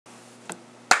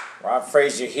Rob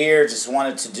Frazier here. Just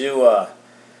wanted to do a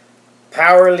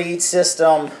power lead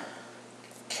system,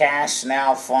 cash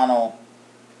now funnel,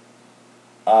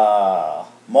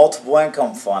 multiple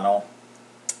income funnel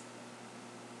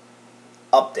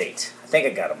update. I think I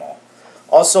got them all.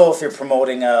 Also, if you're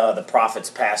promoting the Profits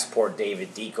Passport,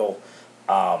 David Deacle,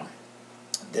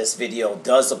 this video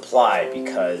does apply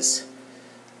because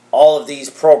all of these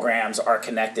programs are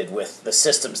connected with the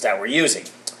systems that we're using.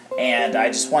 And I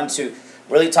just want to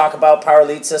really talk about Power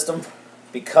Lead System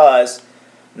because,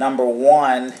 number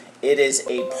one, it is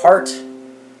a part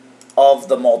of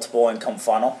the multiple income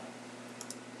funnel.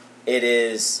 It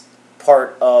is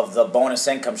part of the bonus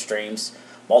income streams.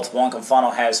 Multiple income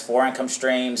funnel has 4 income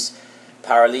streams.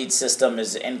 Power Lead System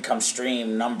is income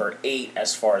stream number 8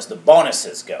 as far as the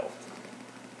bonuses go.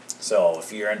 So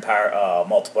if you're in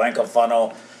multiple income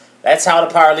funnel, that's how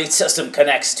the Power Lead System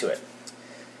connects to it.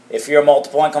 If you're a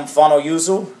multiple income funnel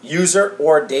user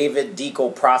or David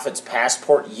Deacle Profits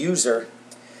Passport user,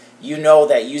 you know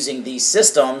that using these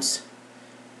systems,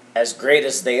 as great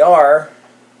as they are,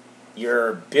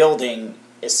 you're building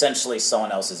essentially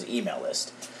someone else's email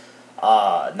list.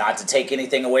 Not to take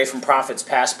anything away from Profits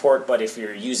Passport, but if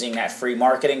you're using that free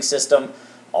marketing system,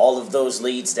 all of those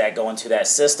leads that go into that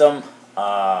system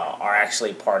are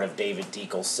actually part of David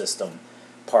Deacle's system,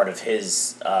 part of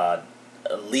his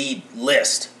lead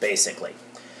list, basically.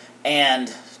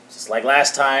 And just like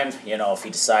last time, if he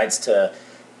decides to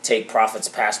take Profits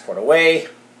Passport away,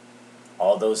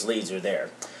 all those leads are there.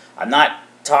 I'm not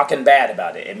talking bad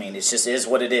about it. I mean, it just is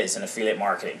what it is in affiliate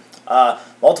marketing.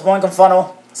 Multiple income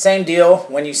funnel, same deal.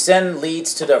 When you send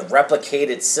leads to the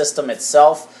replicated system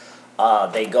itself,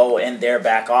 they go in their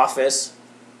back office,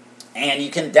 and you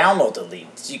can download the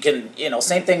leads. You can,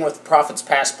 same thing with Profits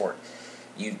Passport.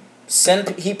 You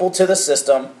send people to the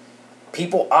system,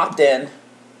 people opt in,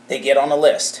 they get on a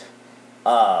list.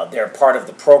 They're part of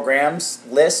the program's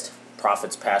list,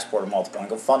 Profits Passport or Multiple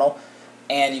Income Funnel,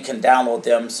 and you can download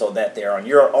them so that they're on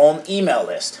your own email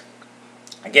list.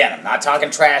 Again, I'm not talking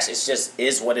trash, it just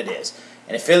is what it is.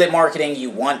 In affiliate marketing, you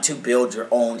want to build your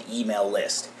own email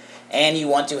list. And you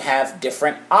want to have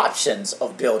different options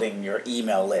of building your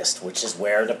email list, which is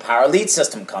where the Power Lead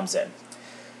System comes in.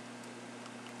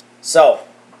 So,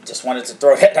 just wanted to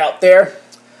throw that out there.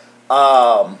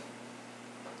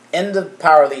 In the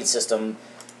Power Lead System,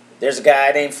 there's a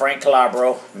guy named Frank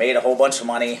Calabro, made a whole bunch of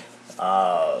money,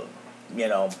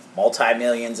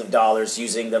 multi-millions of dollars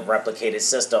using the replicated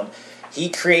system. He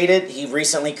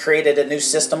recently created a new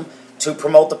system to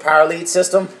promote the Power Lead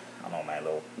System. I don't know, my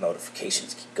little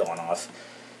notifications keep going off.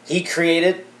 He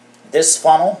created this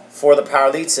funnel for the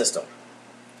Power Lead System.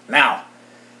 Now,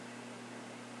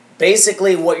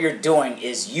 basically what you're doing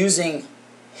is using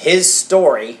his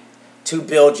story to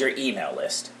build your email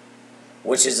list,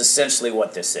 which is essentially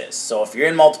what this is. So if you're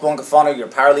in multiple income funnel, you're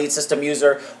a Power Lead System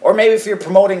user, or maybe if you're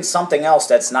promoting something else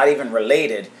that's not even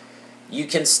related, you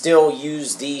can still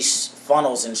use these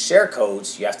funnels and share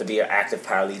codes. You have to be an active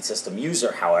Power Lead System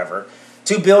user, however,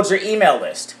 to build your email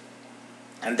list.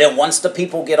 And then once the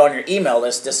people get on your email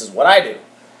list, this is what I do.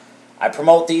 I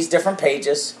promote these different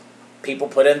pages. People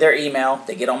put in their email,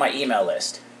 they get on my email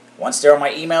list. Once they're on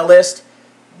my email list,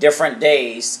 different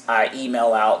days I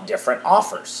email out different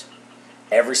offers.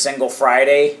 Every single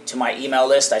Friday to my email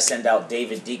list, I send out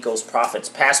David Deacle's Profits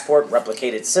Passport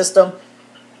replicated system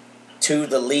to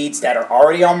the leads that are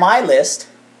already on my list.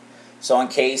 So in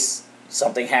case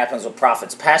something happens with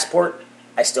Profits Passport,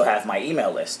 I still have my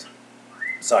email list.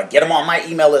 So I get them on my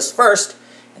email list first,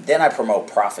 and then I promote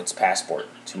Profits Passport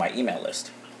to my email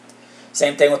list.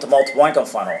 Same thing with the multiple income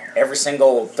funnel. Every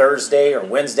single Thursday or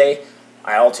Wednesday,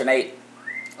 I alternate.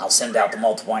 I'll send out the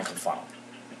multiple income funnel.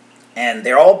 And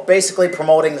they're all basically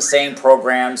promoting the same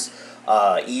programs,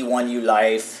 E1U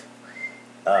Life,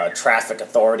 Traffic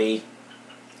Authority,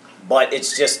 but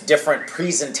it's just different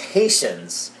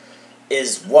presentations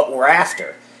is what we're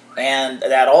after. And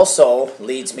that also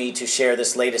leads me to share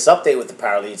this latest update with the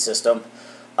Power Lead System.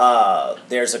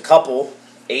 There's a couple,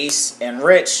 Ace and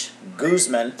Rich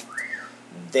Guzman.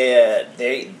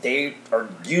 They are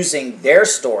using their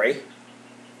story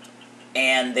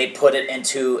and they put it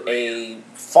into a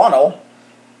funnel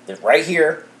that right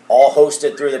here, all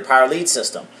hosted through the Power Lead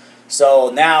System.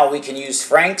 So now we can use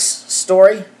Frank's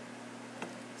story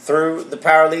through the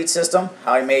Power Lead System,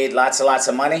 how he made lots and lots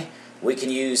of money. We can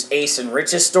use Ace and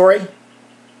Rich's story.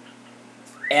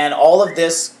 And all of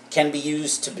this can be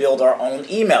used to build our own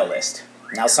email list.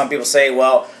 Now some people say,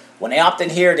 well, when they opt in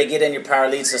here, they get in your Power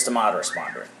Lead System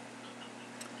autoresponder.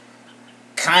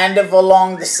 Kind of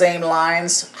along the same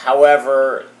lines.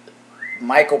 However,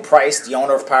 Michael Price, the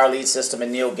owner of Power Lead System,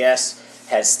 and Neil Guest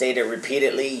has stated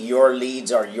repeatedly, your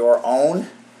leads are your own,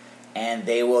 and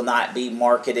they will not be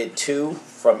marketed to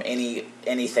from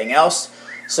anything else.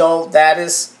 So that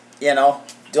is, you know,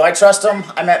 do I trust him?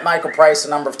 I met Michael Price a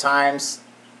number of times.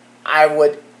 I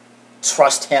would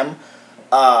trust him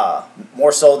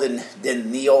more so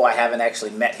than Neil. I haven't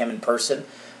actually met him in person.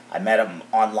 I met him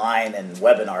online and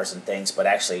webinars and things, but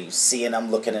actually seeing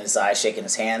him, looking in his eyes, shaking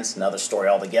his hands, another story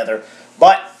altogether.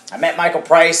 But I met Michael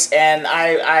Price, and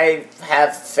I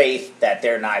have faith that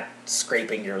they're not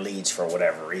scraping your leads for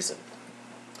whatever reason.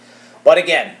 But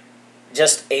again,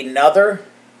 just another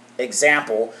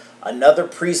example, another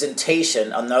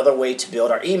presentation, another way to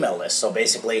build our email list. So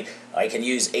basically, I can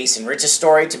use Ace and Rich's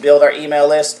story to build our email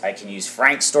list. I can use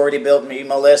Frank's story to build my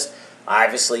email list. I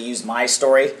obviously use my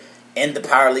story. In the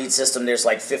Power Lead system, there's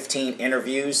like 15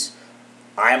 interviews.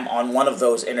 I'm on one of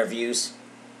those interviews,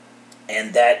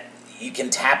 and that you can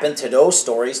tap into those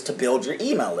stories to build your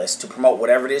email list, to promote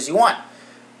whatever it is you want.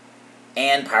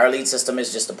 And Power Lead system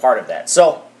is just a part of that.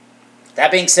 So, that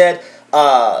being said,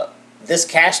 this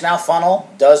Cash Now funnel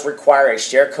does require a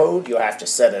share code. You'll have to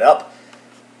set it up.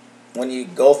 When you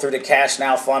go through the Cash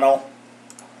Now funnel,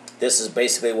 this is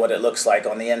basically what it looks like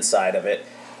on the inside of it.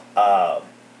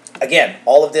 Again,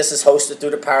 all of this is hosted through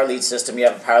the Power Lead system. You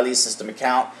have a Power Lead system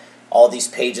account. All these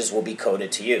pages will be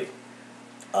coded to you.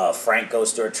 Frank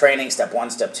goes through a training, step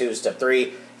 1, step 2, step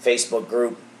 3, Facebook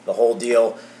group, the whole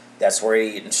deal. That's where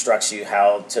he instructs you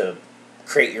how to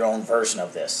create your own version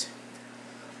of this.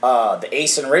 The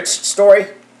Ace and Rich story,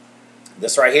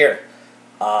 this right here,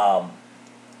 a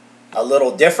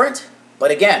little different,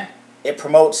 but again, it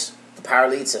promotes the Power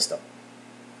Lead system,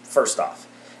 first off.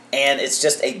 And it's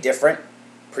just a different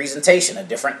presentation, a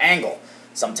different angle.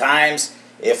 Sometimes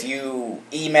if you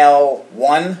email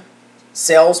one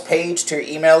sales page to your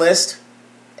email list,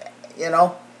 you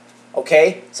know,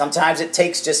 okay, sometimes it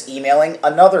takes just emailing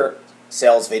another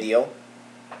sales video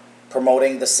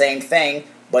promoting the same thing,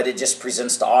 but it just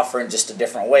presents the offer in just a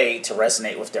different way to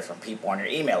resonate with different people on your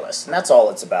email list. And that's all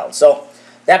it's about. So,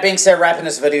 that being said, wrapping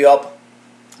this video up,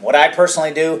 what I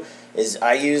personally do is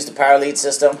I use the Power Lead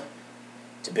system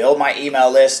to build my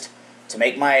email list, to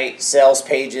make my sales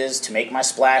pages, to make my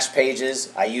splash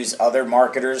pages. I use other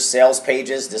marketers' sales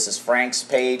pages. This is Frank's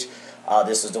page.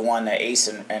 This is the one that Ace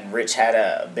and Rich had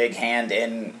a big hand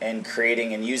in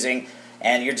creating and using.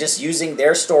 And you're just using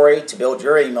their story to build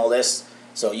your email list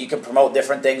so you can promote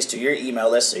different things to your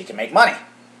email list so you can make money.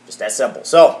 Just that simple.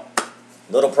 So,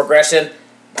 little progression,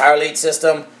 Power Lead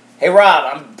system. Hey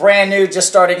Rob, I'm brand new, just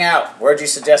starting out. Where'd you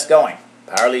suggest going?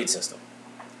 Power Lead system.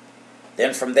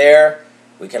 Then from there,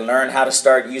 we can learn how to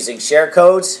start using share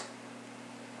codes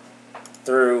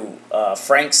through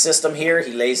Frank's system here.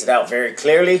 He lays it out very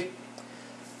clearly.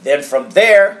 Then from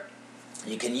there,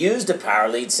 you can use the Power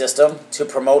Lead system to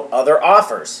promote other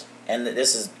offers. And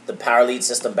this is the Power Lead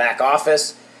system back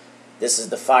office. This is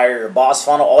the Fire Your Boss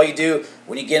funnel. All you do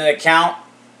when you get an account,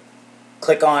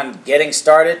 click on Getting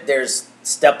Started. There's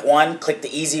step 1. Click the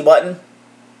Easy button.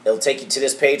 It'll take you to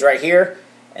this page right here.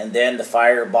 And then the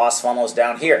Fire Your Boss funnel is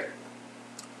down here.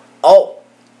 Oh,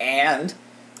 and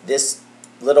this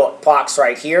little box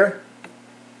right here,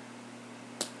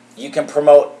 you can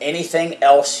promote anything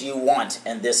else you want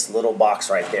in this little box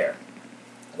right there.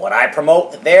 What I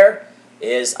promote there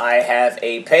is I have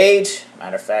a page.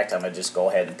 Matter of fact, I'm going to just go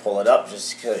ahead and pull it up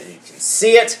just so you can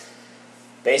see it.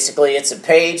 Basically, it's a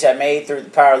page I made through the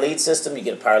Power Lead system. You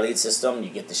get a Power Lead system, you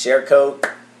get the share code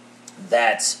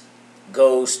that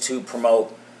goes to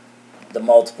promote the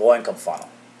multiple income funnel.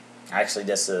 Actually,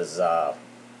 this is a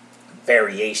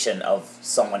variation of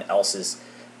someone else's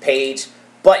page,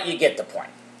 but you get the point.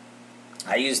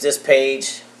 I use this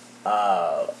page,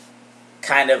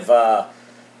 kind of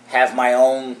have my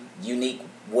own unique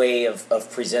way of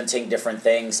presenting different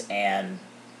things, and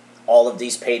all of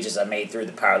these pages I made through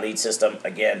the Power Lead system.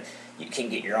 Again, you can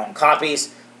get your own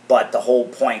copies, but the whole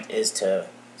point is to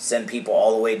send people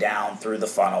all the way down through the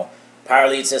funnel. Power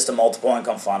Lead system, multiple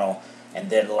income funnel, and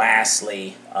then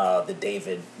lastly, the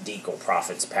David Deacle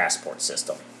Profits Passport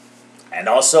system. And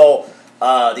also,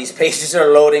 these pages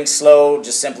are loading slow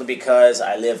just simply because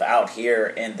I live out here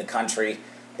in the country,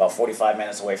 about 45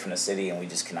 minutes away from the city, and we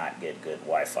just cannot get good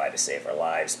Wi-Fi to save our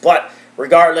lives. But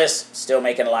regardless, still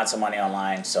making lots of money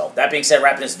online. So that being said,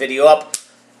 wrapping this video up.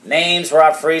 Names,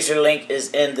 Rob Frazier, link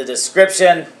is in the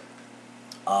description.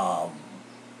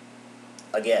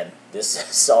 Again, this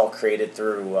is all created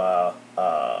through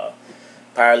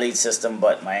Power Lead system,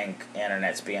 but my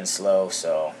internet's being slow,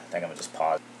 so I think I'm going to just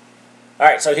pause.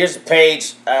 Alright, so here's the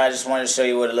page. I just wanted to show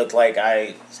you what it looked like.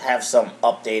 I have some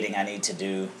updating I need to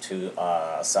do to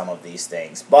some of these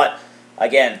things. But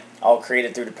Again, all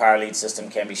created through the Power Lead system,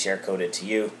 can be share coded to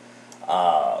you.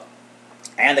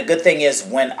 And the good thing is,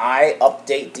 when I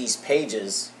update these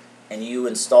pages and you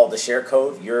install the share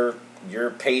code, your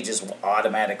pages will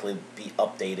automatically be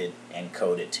updated and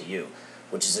coded to you,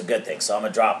 which is a good thing. So I'm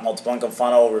going to drop multiple income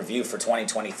funnel review for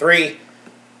 2023.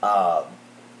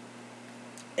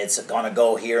 It's going to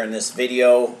go here in this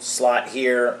video slot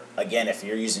here. Again, if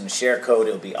you're using the share code,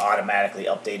 it'll be automatically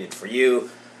updated for you,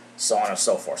 so on and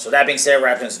so forth. So that being said,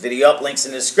 wrapping this video up. Links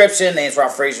in the description. Name's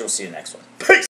Rob Frazier. We'll see you in the next one. Peace.